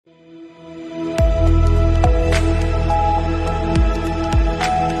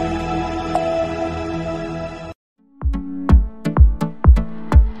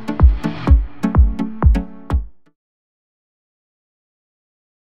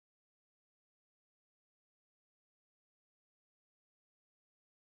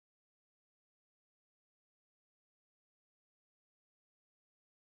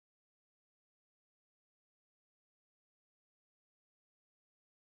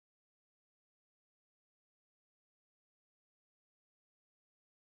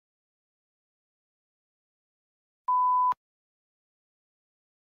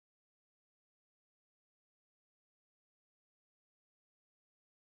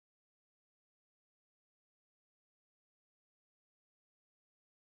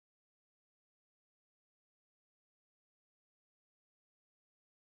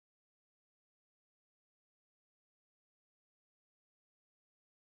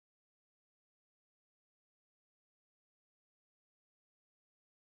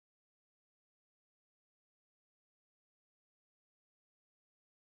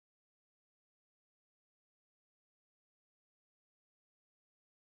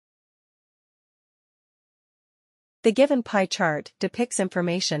The given pie chart depicts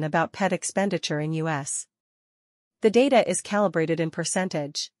information about pet expenditure in US. The data is calibrated in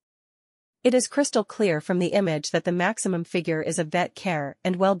percentage. It is crystal clear from the image that the maximum figure is of vet care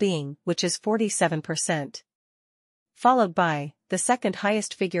and well-being, which is 47%. Followed by the second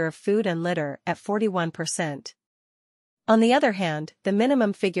highest figure of food and litter at 41%. On the other hand, the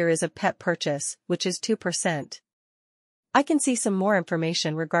minimum figure is of pet purchase, which is 2%. I can see some more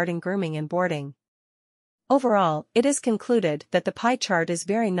information regarding grooming and boarding. Overall, it is concluded that the pie chart is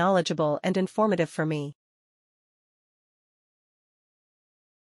very knowledgeable and informative for me.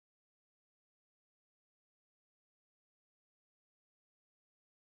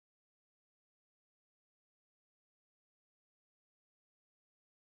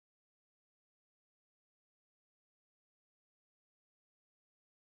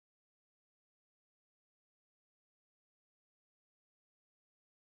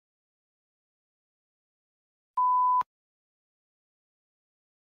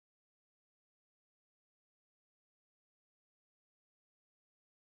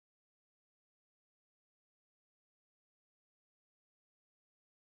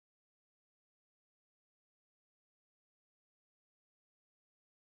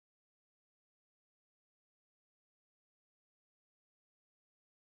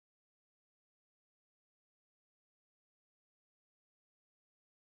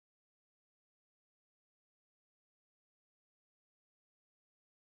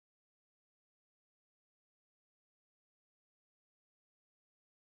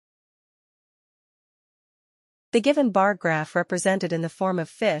 The given bar graph represented in the form of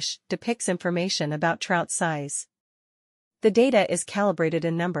fish depicts information about trout size. The data is calibrated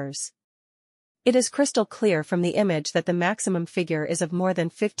in numbers. It is crystal clear from the image that the maximum figure is of more than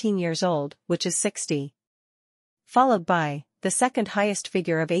 15 years old, which is 60. Followed by the second highest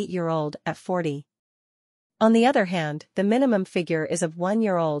figure of 8-year-old at 40. On the other hand, the minimum figure is of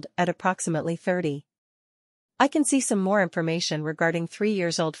 1-year-old at approximately 30. I can see some more information regarding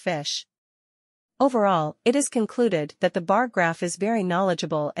 3-years-old fish. Overall, it is concluded that the bar graph is very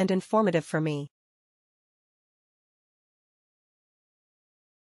knowledgeable and informative for me.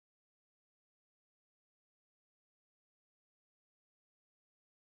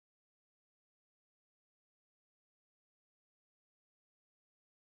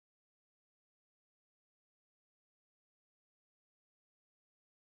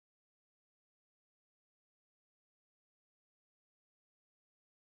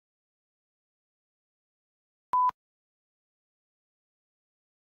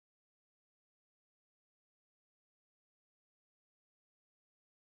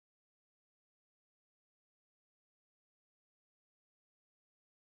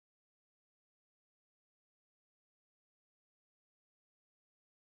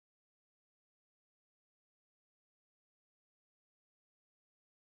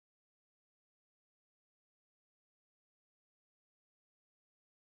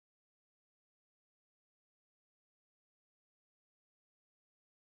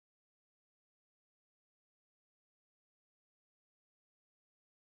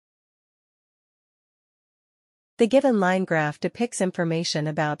 The given line graph depicts information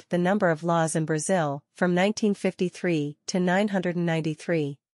about the number of laws in Brazil from 1953 to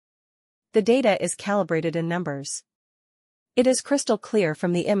 993. The data is calibrated in numbers. It is crystal clear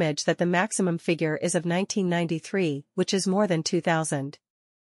from the image that the maximum figure is of 1993, which is more than 2,000.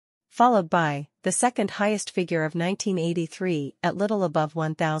 Followed by the second highest figure of 1983 at little above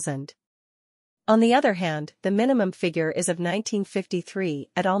 1,000. On the other hand, the minimum figure is of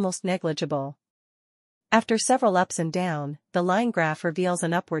 1953 at almost negligible. After several ups and downs, the line graph reveals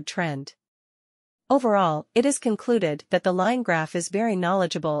an upward trend. Overall, it is concluded that the line graph is very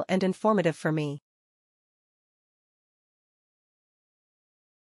knowledgeable and informative for me.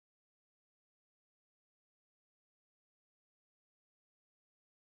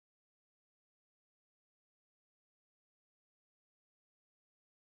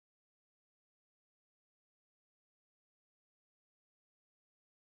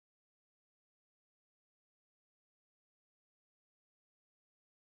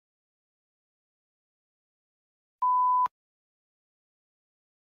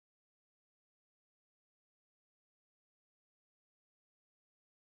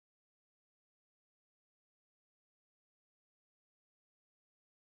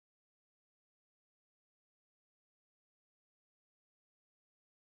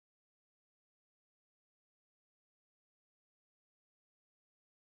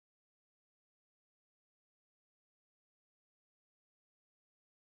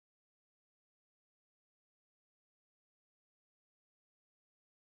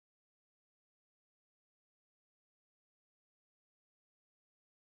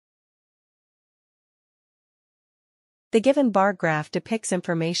 The given bar graph depicts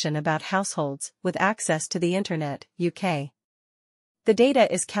information about households with access to the Internet, UK. The data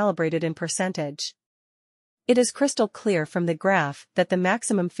is calibrated in percentage. It is crystal clear from the graph that the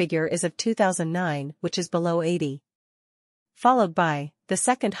maximum figure is of 2009, which is below 80. Followed by the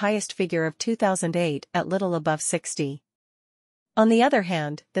second highest figure of 2008 at little above 60. On the other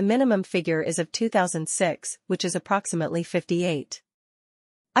hand, the minimum figure is of 2006, which is approximately 58.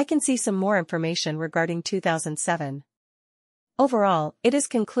 I can see some more information regarding 2007. Overall, it is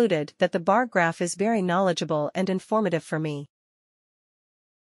concluded that the bar graph is very knowledgeable and informative for me.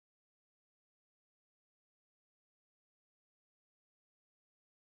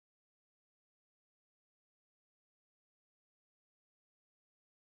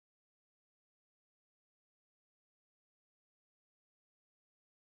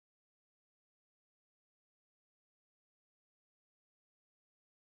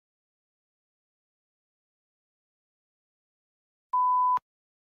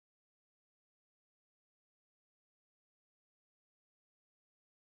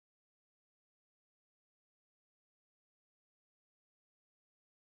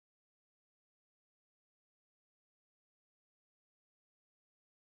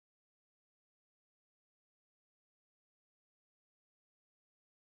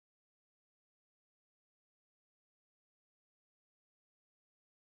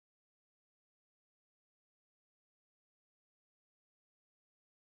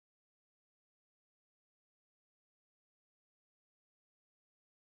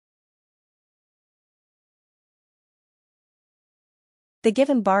 The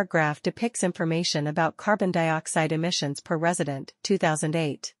given bar graph depicts information about carbon dioxide emissions per resident,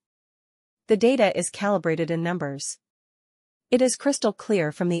 2008. The data is calibrated in numbers. It is crystal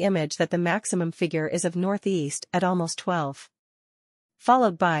clear from the image that the maximum figure is of Northeast at almost 12.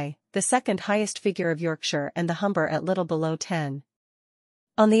 Followed by the second highest figure of Yorkshire and the Humber at little below 10.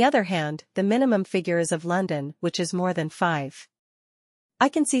 On the other hand, the minimum figure is of London, which is more than 5. I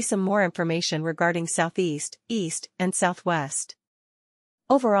can see some more information regarding Southeast, East, and Southwest.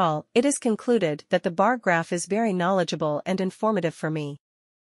 Overall, it is concluded that the bar graph is very knowledgeable and informative for me.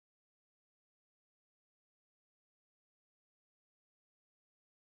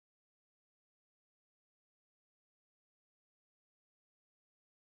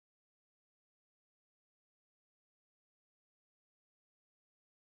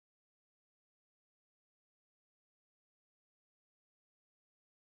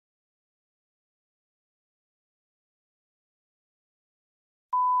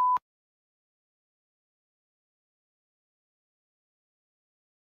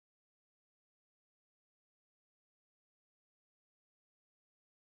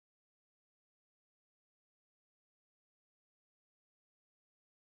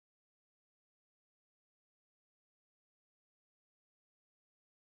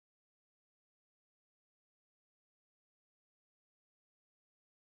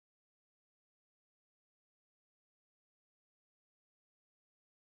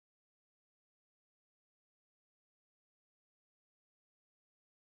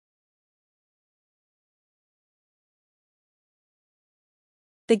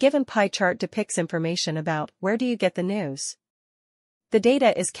 The given pie chart depicts information about where do you get the news. The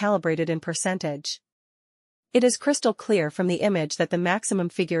data is calibrated in percentage. It is crystal clear from the image that the maximum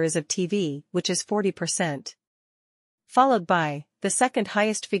figure is of TV, which is 40%. Followed by the second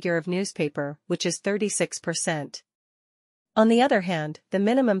highest figure of newspaper, which is 36%. On the other hand, the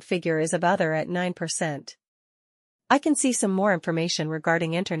minimum figure is of other at 9%. I can see some more information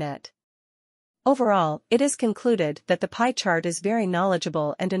regarding Internet. Overall, it is concluded that the pie chart is very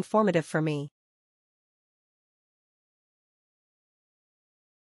knowledgeable and informative for me.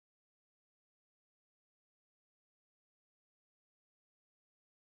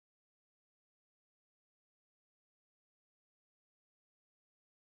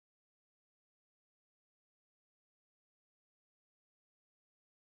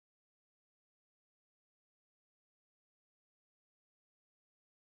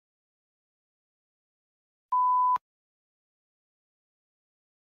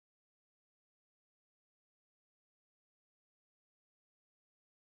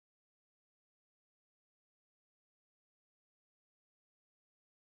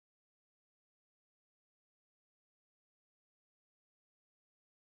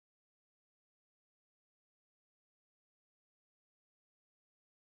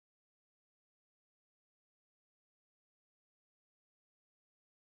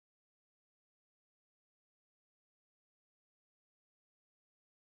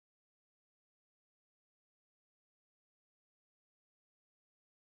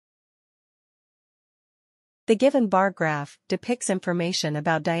 The given bar graph depicts information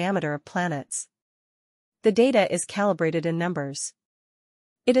about diameter of planets. The data is calibrated in numbers.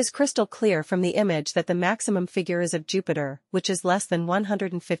 It is crystal clear from the image that the maximum figure is of Jupiter, which is less than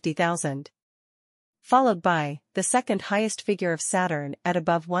 150,000. Followed by the second highest figure of Saturn at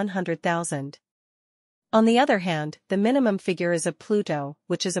above 100,000. On the other hand, the minimum figure is of Pluto,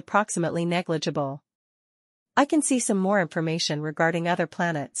 which is approximately negligible. I can see some more information regarding other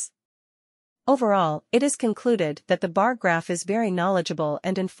planets. Overall, it is concluded that the bar graph is very knowledgeable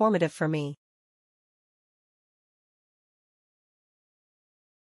and informative for me.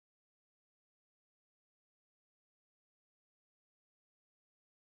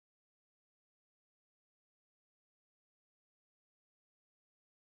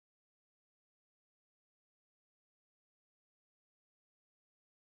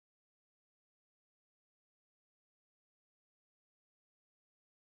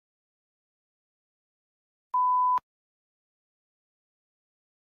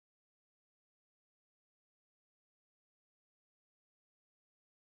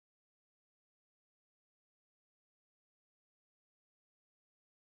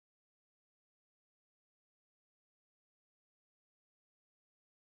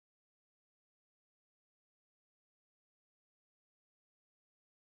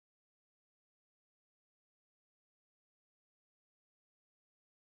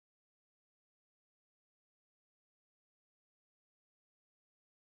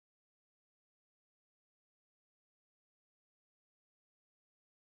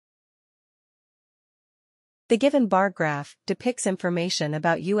 The given bar graph depicts information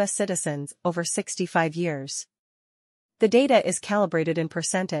about U.S. citizens over 65 years. The data is calibrated in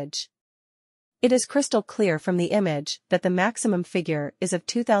percentage. It is crystal clear from the image that the maximum figure is of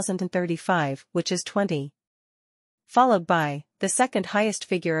 2035, which is 20. Followed by the second highest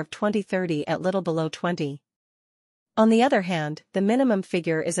figure of 2030 at little below 20. On the other hand, the minimum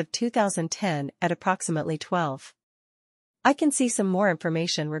figure is of 2010 at approximately 12. I can see some more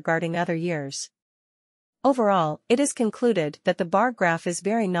information regarding other years. Overall, it is concluded that the bar graph is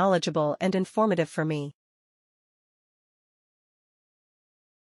very knowledgeable and informative for me.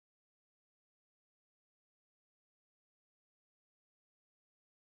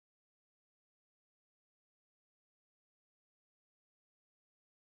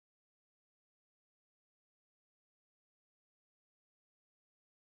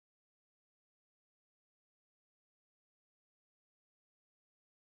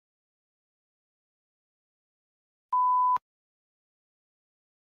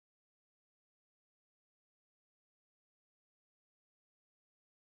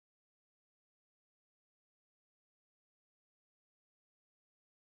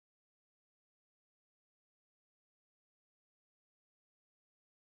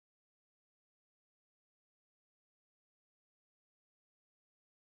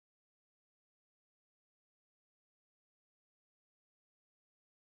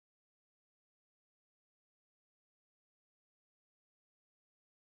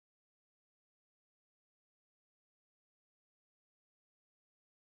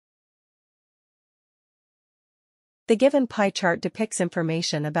 The given pie chart depicts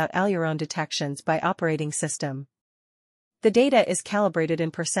information about aileron detections by operating system. The data is calibrated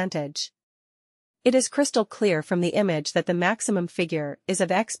in percentage. It is crystal clear from the image that the maximum figure is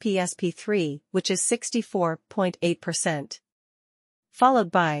of XPSP3, which is 64.8%.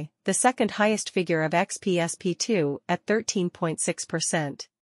 Followed by the second highest figure of XPSP2 at 13.6%.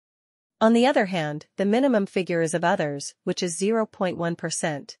 On the other hand, the minimum figure is of others, which is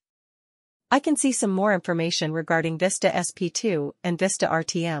 0.1%. I can see some more information regarding Vista SP2 and Vista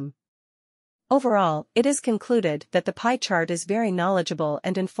RTM. Overall, it is concluded that the pie chart is very knowledgeable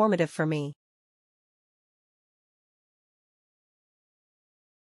and informative for me.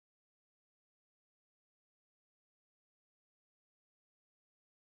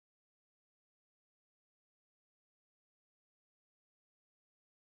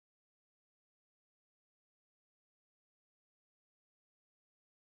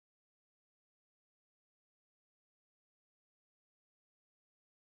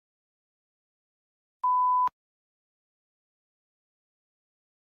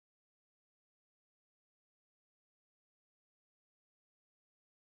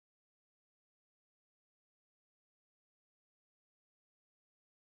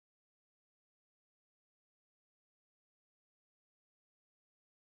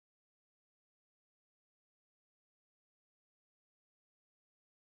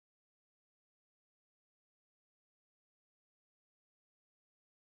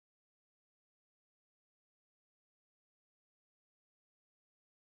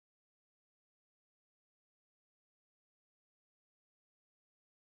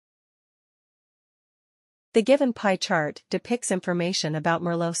 The given pie chart depicts information about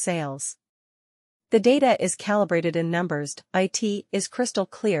Merlot sales. The data is calibrated in numbers. It is crystal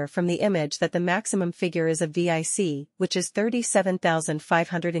clear from the image that the maximum figure is a VIC, which is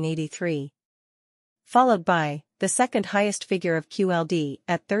 37,583. Followed by the second highest figure of QLD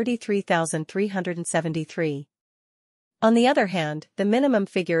at 33,373. On the other hand, the minimum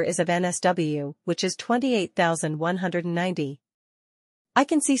figure is of NSW, which is 28,190. I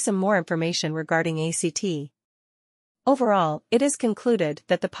can see some more information regarding ACT. Overall, it is concluded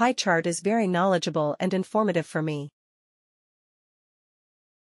that the pie chart is very knowledgeable and informative for me.